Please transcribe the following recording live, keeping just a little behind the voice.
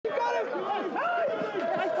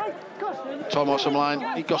Thomas ymlaen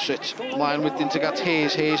i Gossett. Ymlaen wedyn tuag at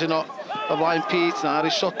Hayes. Hayes yno o flaen Pete. Na ar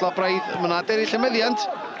ei sotla braidd. Mae yna derill y meddiant.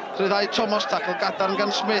 Rhyddhau Thomas, tacl gadarn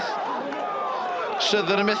gan Smith.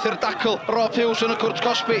 Sydd yn ymwneud i'r dacl. Rob Hughes yn y cwrt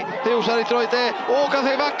Cosby. Hughes ar ei droed e. O, gath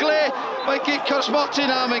ei faglu. Mae'n gic o'r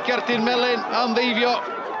smotin a mae'n Gerdyn Melyn am ddeifio.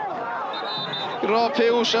 Rob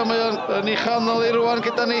Hughes a mae yn ei chanol i rwan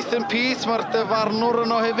gyda Nathan Pete. Mae'r dyfarnwr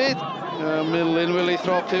yno hefyd. Melyn wyleith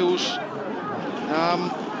Rob Hughes.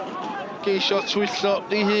 Am geisio twyllo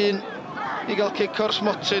ei hun i gael cic o'r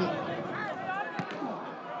smotin.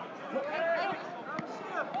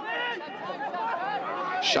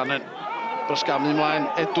 Shannon. Brosgamu ymlaen,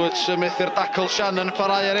 Edwards yn mynd i'r dacl, Shannon yn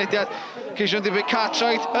parhau ar ediad. Ceisio'n dibynnu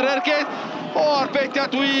Cartwright, yr ergyd. O,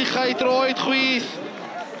 arbediad wych a'i droed chwith.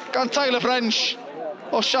 Gan Tyler French.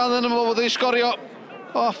 O, Shannon yn meddwl bod ei sgorio.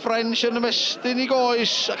 O, French yn ymestyn i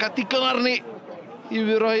goes ac a digon arni i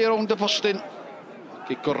wiro i rownd y postyn.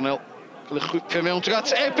 Gig Gornel, cael ei chwipio mewn tuag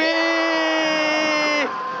at Ebi!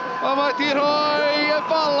 O, mae di rhoi y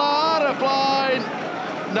Bala ar y blaen.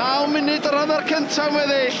 9 munud ar hanner cyntaf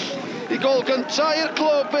weddill. I gol gyntaf i'r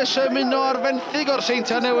clwb es ymuno ar fenthyg o'r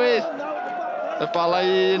Seintiau Newydd. Y Bala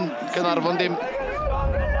 1, Caernarfon dim.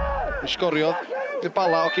 Mi sgoriodd y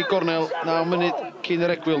Bala o Gig Gornel 9 munud cyn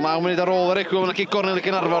yr egwyl. 9 munud ar ôl yr egwyl yn y Gig Gornel i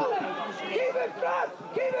Caernarfon.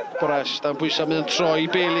 Bores, dan bwysau mynd yn troi i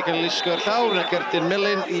Bailey gael ei lusgo i'r llawr. Yna Gerdyn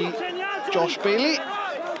Melyn i Josh Bailey.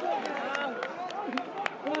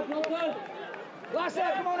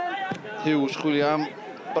 Hughes chwilio am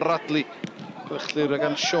Bradley. Glychlyr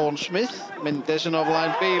gan Sean Smith. Mendes yn o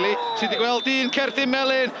flaen Bailey. Sydd wedi gweld un Gerdyn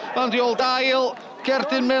Melyn. Ond i ôl dail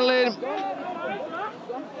Gerdyn Melyn.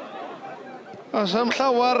 Os am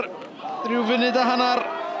llawar rhyw funud a hanner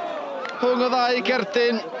rhwng y ddau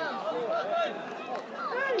Gerdyn.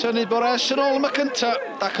 Tynnu Bores yn ôl yma cynta.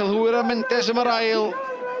 Dacl hwyr a Mendes yma'r ail.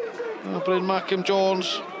 Bryn Markham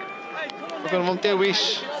Jones. Caernarfon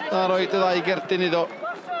dewis a roed y ddau Gerdyn iddo.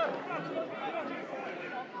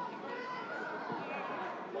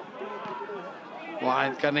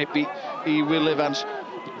 Mlaen gan Ebi i Will Evans.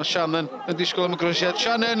 Mae Shannon yn disgwyl am y grwsiad.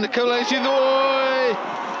 Shannon, cyfle i ddwy!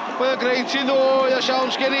 Mae o greit i ddwy a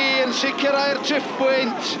siawns gen i yn sicrhau'r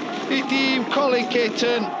triffwynt i dîm Colin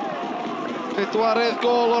Caton. Pedwaredd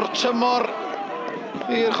gol o'r tymor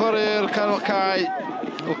i'r chwarae'r canol cae.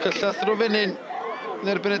 O cyllath nhw fenyn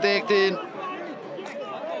yn erbyn y 10-1.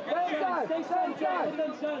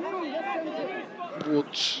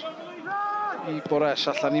 Woods i Bores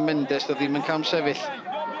allan i Mendes, dy ddim yn cam sefyll.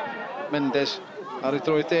 Mendes ar ei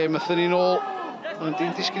droed e, mythyn ni'n ôl. Mae'n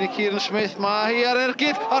dyn disgyn i Kieran Smith, mae hi ar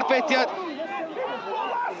ergyd, arbediad.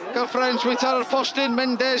 Gan French, mae'n tar ar postyn,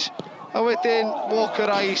 Mendes, a wedyn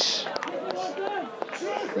Walker Ice.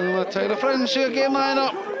 Mae Tyler French i'r gêm na heno.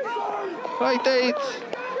 Rhaid deud,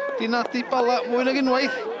 di nadi Bala mwy nag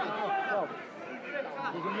unwaith.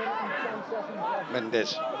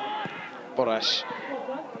 Mendes, Bores.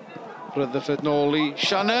 Rutherford nôl i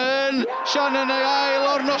Shannon! Shannon ei ail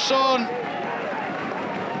o'r noson!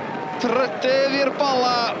 Trydydd i'r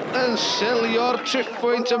Bala yn selio'r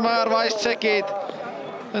triffwynt yma ar faes tegid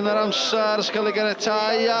yn yr amser sy'n cael ei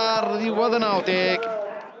ganiatáu ar ddiwedd y 90.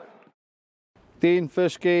 Dean,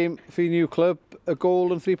 first game for your new club, a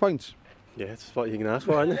goal and 3 points. Yeah, it's what you can ask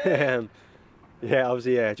for, isn't it? Yeah,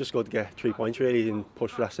 obviously, just good to get 3 points really and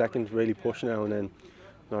push for that second, really push now, and then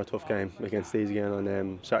another tough game against these again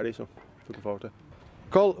on Saturday, so looking forward to it.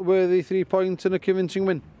 Cole, were the 3 points and a convincing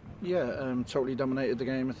win? Yeah, totally dominated the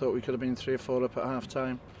game. I thought we could have been 3 or 4 up at half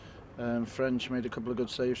time. French made a couple of good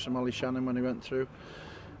saves from Ollie Shannon when he went through.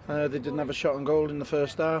 They didn't have a shot on goal in the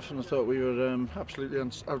first half, and I thought we were absolutely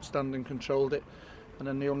outstanding, controlled it. And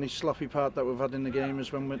then the only sloppy part that we've had in the game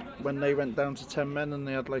is when they went down to 10 men and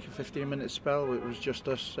they had like a 15-minute spell. It was just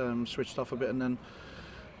us switched off a bit, and then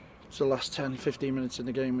to the last 10-15 minutes in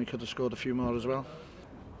the game we could have scored a few more as well.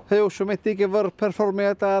 Heo, siomedig efo'r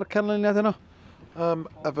perfformiad a'r canlyniad yno?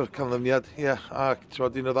 Efo'r canlyniad, ie. Ac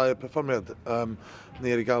un o ddau perfformiad.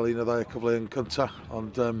 Ni ar i gael un o ddau cyfle yn cynta,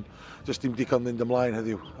 ond jyst dim digon mynd ymlaen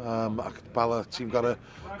heddiw. Ac Bala tîm gorau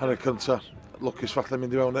hanner cynta. Lwcus falle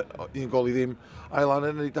mynd i fewn un gol i ddim. Ailan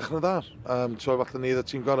yn ei dechrau'n dda. Falle ni oedd y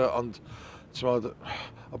tîm gorau, ond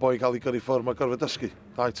y boi gael ei gyrru ffwrdd, mae gorfod dysgu.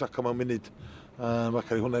 2 taco mewn munud.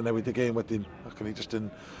 Ac ar ei hwnna newid y gêm wedyn. Ac o'n i jyst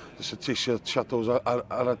yn tisio shadows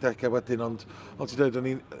ar adegau wedyn, ond ti dweud, o'n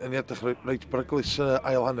i'n edrych reit bryglis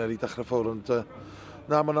ail hanner i dechrau ffwrdd, ond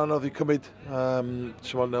na, mae'n anodd i cymryd.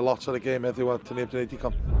 Mae'n lot ar y gêm heddiw a dyn ni heb wneud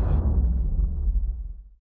digon.